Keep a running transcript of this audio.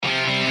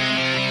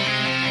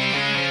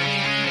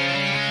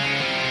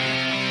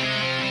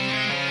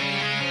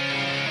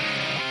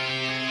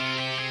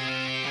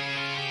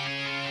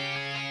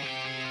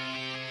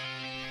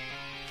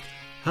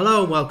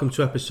Hello and welcome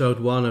to episode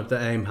 1 of the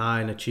Aim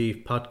High and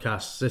Achieve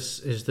podcast. This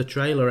is the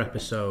trailer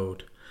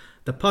episode.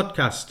 The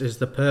podcast is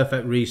the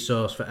perfect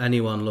resource for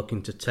anyone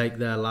looking to take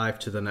their life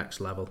to the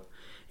next level.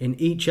 In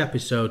each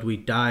episode we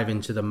dive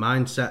into the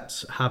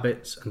mindsets,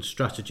 habits and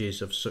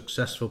strategies of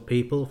successful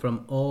people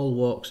from all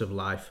walks of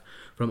life,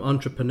 from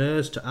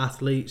entrepreneurs to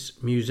athletes,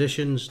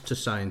 musicians to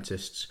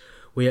scientists.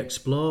 We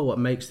explore what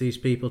makes these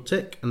people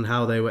tick and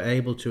how they were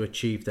able to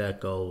achieve their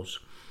goals.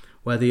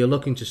 Whether you're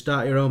looking to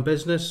start your own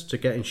business, to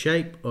get in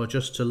shape, or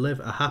just to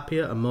live a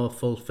happier and more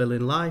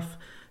fulfilling life,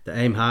 the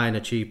Aim High and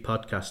Achieve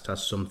podcast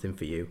has something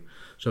for you.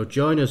 So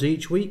join us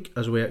each week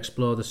as we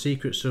explore the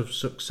secrets of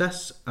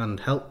success and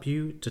help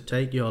you to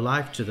take your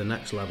life to the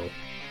next level.